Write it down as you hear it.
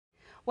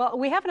Well,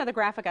 we have another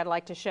graphic I'd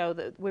like to show.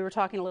 That we were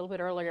talking a little bit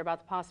earlier about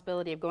the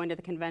possibility of going to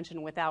the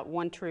convention without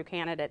one true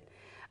candidate.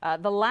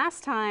 The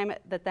last time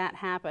that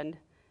happened,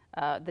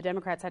 the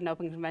Democrats had an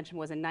open convention,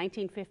 was in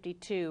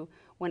 1952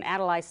 when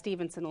Adlai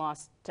Stevenson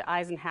lost to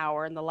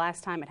Eisenhower, and the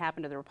last time it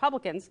happened to the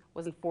Republicans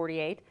was in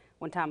 48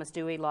 when Thomas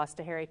Dewey lost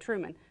to Harry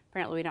Truman.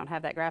 Apparently we don't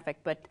have that graphic,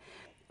 but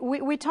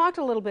we talked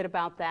a little bit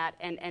about that,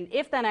 and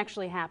if that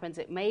actually happens,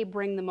 it may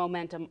bring the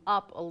momentum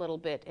up a little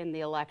bit in the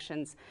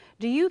elections.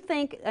 Do you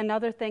think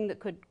another thing that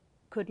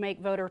could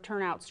make voter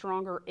turnout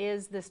stronger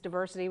is this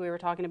diversity we were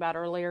talking about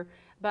earlier,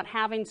 about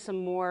having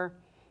some more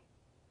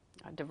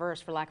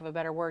diverse, for lack of a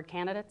better word,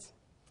 candidates?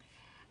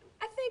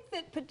 I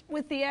think that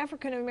with the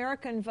African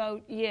American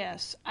vote,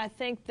 yes. I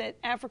think that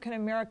African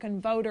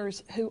American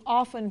voters who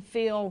often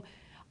feel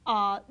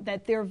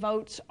that their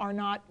votes are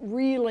not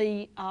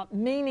really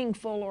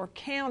meaningful or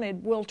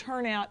counted will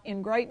turn out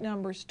in great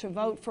numbers to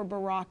vote for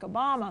Barack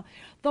Obama.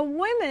 The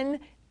women,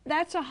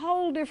 that's a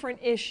whole different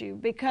issue,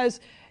 because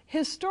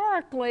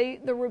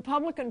historically the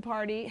Republican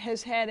Party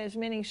has had as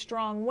many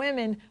strong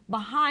women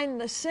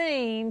behind the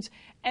scenes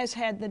as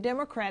had the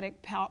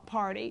Democratic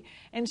Party.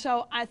 And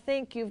so I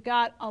think you've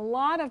got a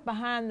lot of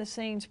behind the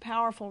scenes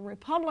powerful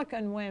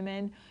Republican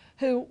women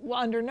who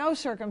under no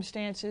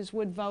circumstances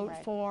would vote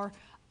for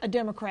a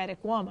Democratic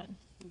woman.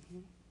 Mm-hmm.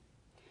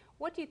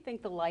 What do you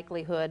think the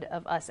likelihood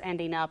of us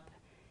ending up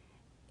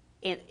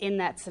in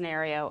that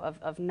scenario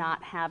of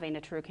not having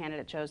a true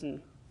candidate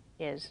chosen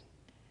is?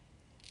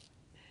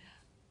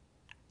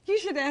 You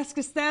should ask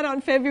us that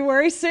on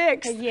February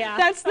 6th. Yeah.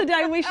 That's the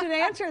day we should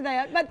answer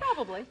that. But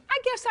probably. I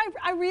guess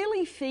I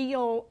really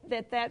feel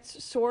that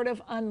that's sort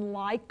of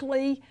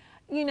unlikely.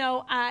 You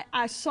know,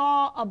 I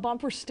saw a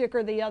bumper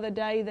sticker the other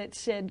day that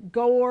said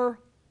Gore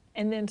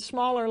and then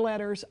smaller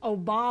letters,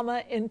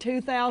 Obama in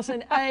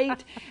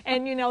 2008.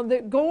 And, you know,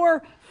 the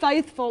Gore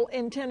faithful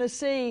in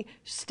Tennessee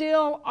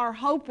still are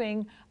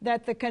hoping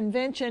that the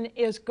convention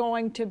is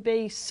going to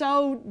be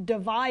so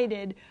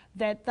divided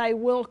that they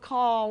will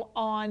call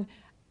on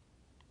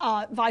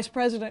Vice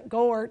President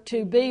Gore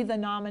to be the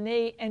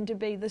nominee and to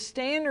be the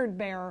standard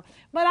bearer.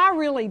 But I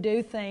really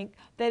do think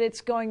that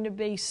it's going to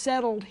be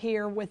settled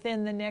here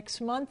within the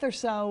next month or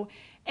so.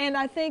 And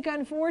I think,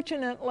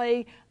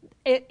 unfortunately,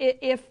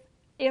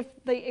 if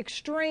the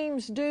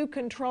extremes do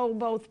control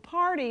both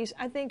parties,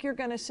 I think you're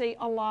going to see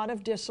a lot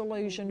of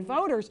disillusioned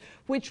voters,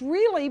 which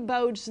really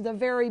bodes the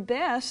very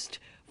best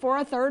for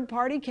a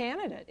third-party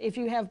candidate. If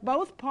you have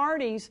both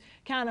parties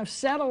kind of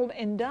settled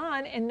and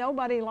done and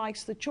nobody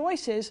likes the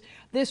choices,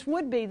 this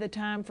would be the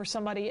time for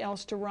somebody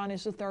else to run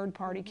as a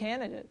third-party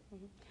candidate.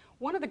 Mm-hmm.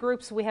 One of the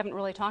groups we haven't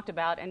really talked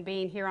about, and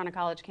being here on a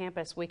college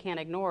campus we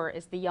can't ignore,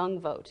 is the young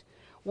vote.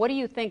 What do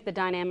you think the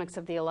dynamics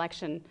of the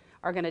election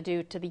are going to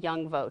do to the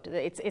young vote?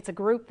 It's a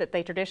group that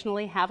they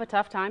traditionally have a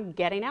tough time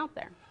getting out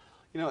there.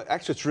 You know,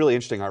 actually, it's really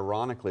interesting.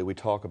 Ironically, we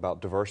talk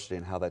about diversity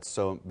and how that's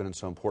been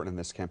so important in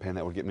this campaign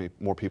that will get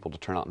more people to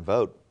turn out and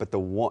vote. But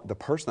the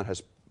person that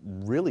has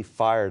really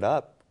fired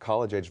up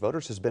college-age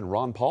voters has been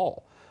Ron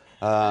Paul.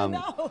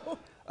 No.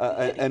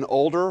 An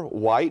older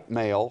white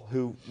male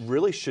who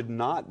really should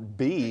not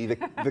be the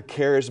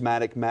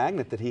charismatic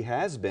magnet that he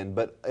has been,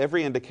 but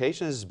every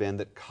indication has been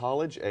that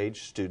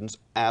college-age students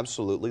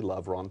absolutely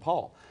love Ron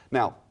Paul.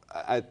 Now,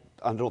 I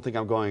don't think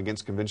I'm going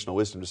against conventional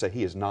wisdom to say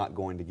he is not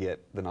going to get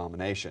the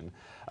nomination.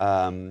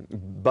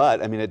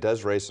 But, I mean, it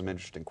does raise some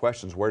interesting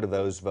questions. Where do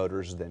those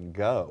voters then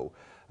go?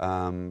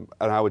 And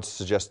I would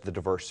suggest the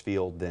diverse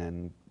field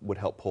then would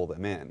help pull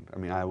them in. I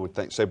mean, I would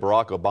say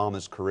Barack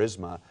Obama's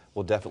charisma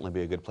will definitely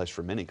be a good place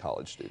for many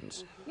college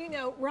students. You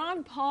know,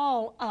 Ron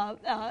Paul,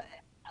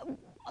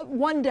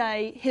 one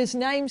day his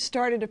name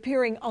started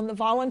appearing on the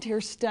volunteer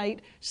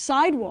state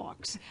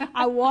sidewalks.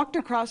 I walked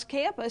across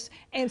campus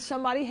and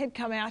somebody had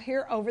come out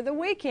here over the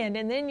weekend,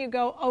 and then you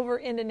go over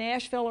into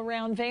Nashville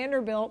around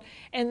Vanderbilt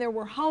and there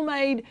were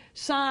homemade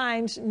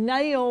signs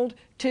nailed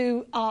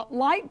to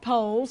light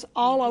poles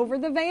all over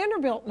the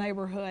Vanderbilt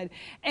neighborhood.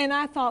 And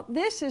I thought,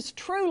 this is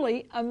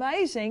truly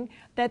amazing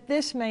that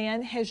this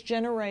man has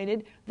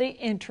generated the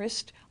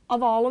interest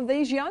of all of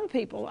these young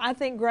people. I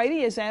think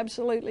Grady is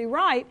absolutely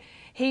right.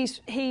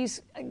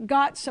 He's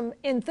got some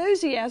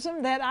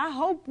enthusiasm that I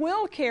hope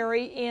will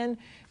carry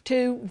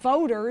into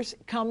voters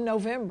come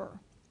November.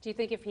 Do you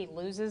think if he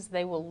loses,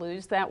 they will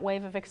lose that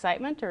wave of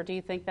excitement, or do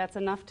you think that's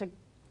enough to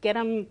get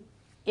them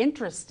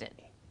interested,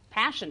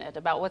 passionate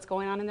about what's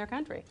going on in their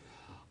country?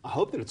 I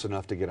hope that it's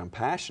enough to get them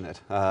passionate.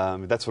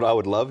 That's what I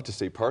would love to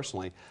see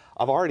personally.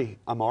 I'm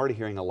already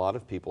hearing a lot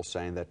of people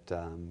saying that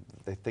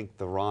they think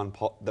that Ron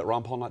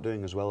Paul not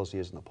doing as well as he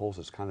is in the polls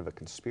is kind of a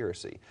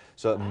conspiracy.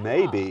 So it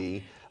may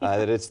be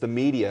that it's the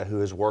media who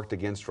has worked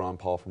against Ron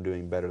Paul from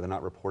doing better. They're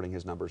not reporting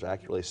his numbers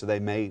accurately. So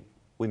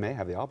we may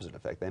have the opposite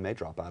effect. They may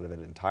drop out of it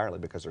entirely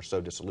because they're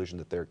so disillusioned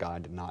that their guy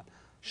did not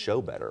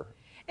show better.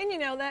 And you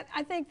know,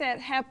 I think that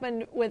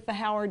happened with the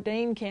Howard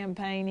Dean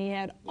campaign. He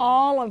had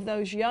all of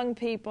those young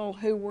people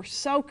who were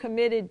so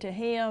committed to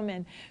him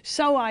and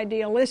so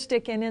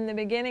idealistic, and in the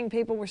beginning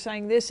people were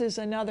saying this is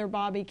another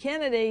Bobby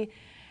Kennedy,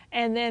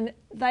 And then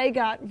they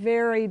got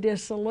very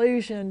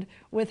disillusioned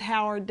with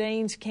Howard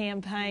Dean's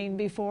campaign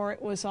before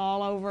it was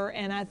all over,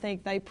 and I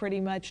think they pretty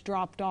much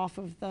dropped off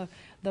of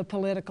the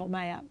political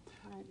map.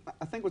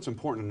 I think what's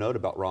important to note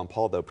about Ron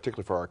Paul, though,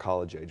 particularly for our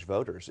college-age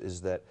voters,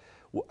 is that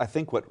I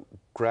think what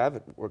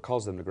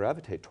caused them to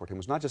gravitate toward him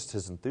was not just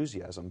his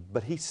enthusiasm,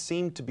 but he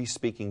seemed to be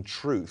speaking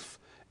truth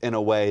in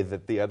a way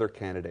that the other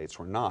candidates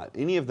were not.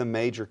 Any of the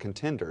major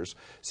contenders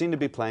seemed to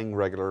be playing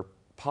regular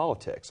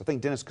politics. I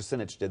think Dennis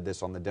Kucinich did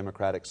this on the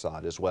Democratic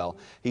side as well.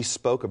 He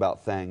spoke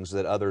about things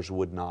that others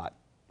would not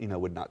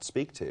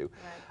speak to. Right.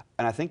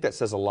 And I think that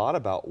says a lot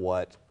about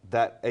what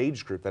that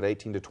age group, that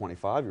 18 to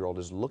 25-year-old,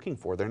 is looking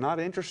for. They're not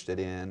interested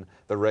in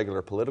the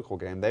regular political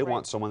game. They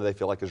want someone that they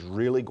feel like is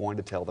really going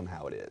to tell them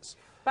how it is.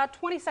 About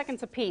 20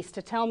 seconds apiece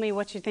to tell me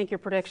what you think your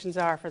predictions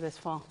are for this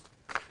fall.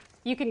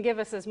 You can give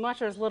us as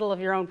much or as little of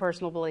your own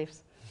personal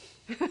beliefs.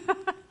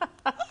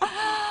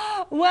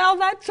 Well,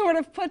 that sort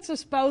of puts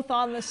us both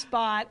on the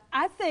spot.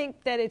 I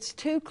think that it's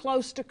too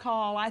close to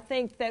call. I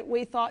think that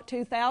we thought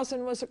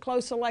 2000 was a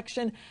close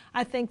election.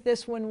 I think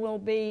this one will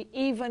be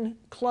even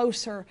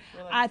closer.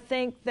 Really? I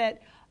think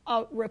that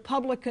a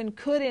Republican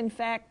could, in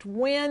fact,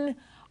 win.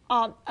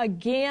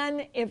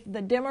 Again, if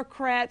the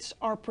Democrats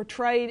are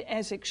portrayed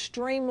as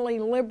extremely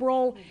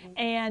liberal,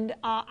 and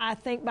I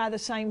think by the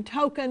same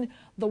token,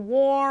 the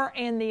war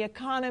and the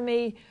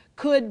economy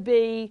could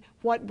be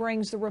what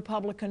brings the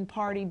Republican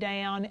Party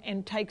down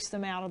and takes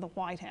them out of the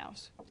White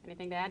House.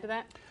 Anything to add to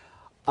that?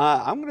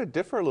 I'm going to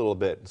differ a little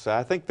bit. So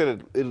I think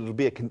that it'll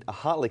be a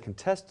hotly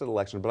contested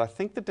election, but I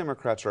think the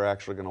Democrats are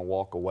actually going to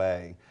walk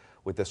away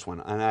with this one.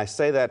 And I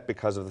say that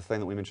because of the thing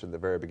that we mentioned at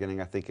the very beginning.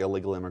 I think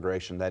illegal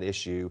immigration, that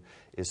issue,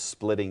 is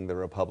splitting the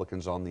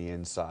Republicans on the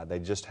inside. They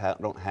just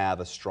don't have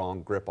a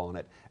strong grip on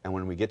it. And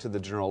when we get to the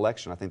general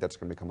election, I think that's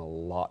going to become a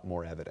lot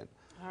more evident.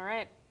 All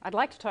right. I'd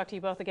like to talk to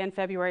you both again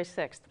February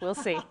 6th. We'll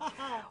see.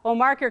 Well,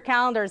 mark your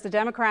calendars. The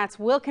Democrats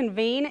will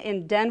convene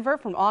in Denver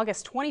from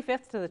August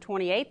 25th to the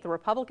 28th. The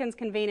Republicans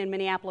convene in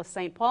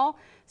Minneapolis-St. Paul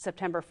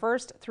September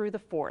 1st through the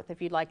 4th. If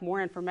you'd like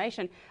more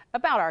information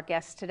about our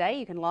guests today,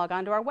 you can log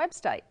on to our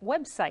website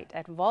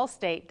at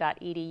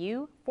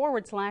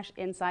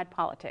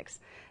volstate.edu/insidepolitics.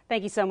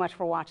 Thank you so much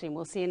for watching.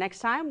 We'll see you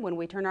next time when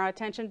we turn our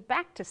attention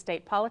back to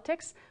state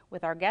politics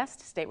with our guest,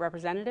 State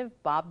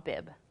Representative Bob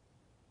Bibb.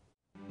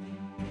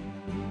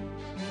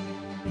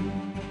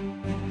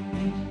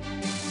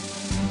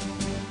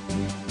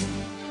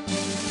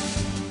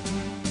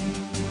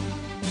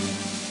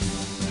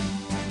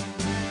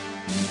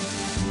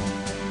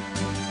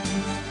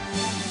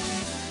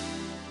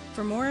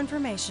 For more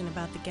information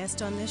about the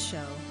guest on this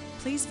show,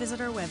 please visit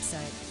our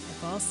website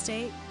at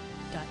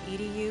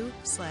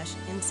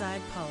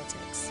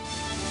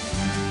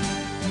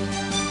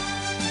volstate.edu/insidepolitics.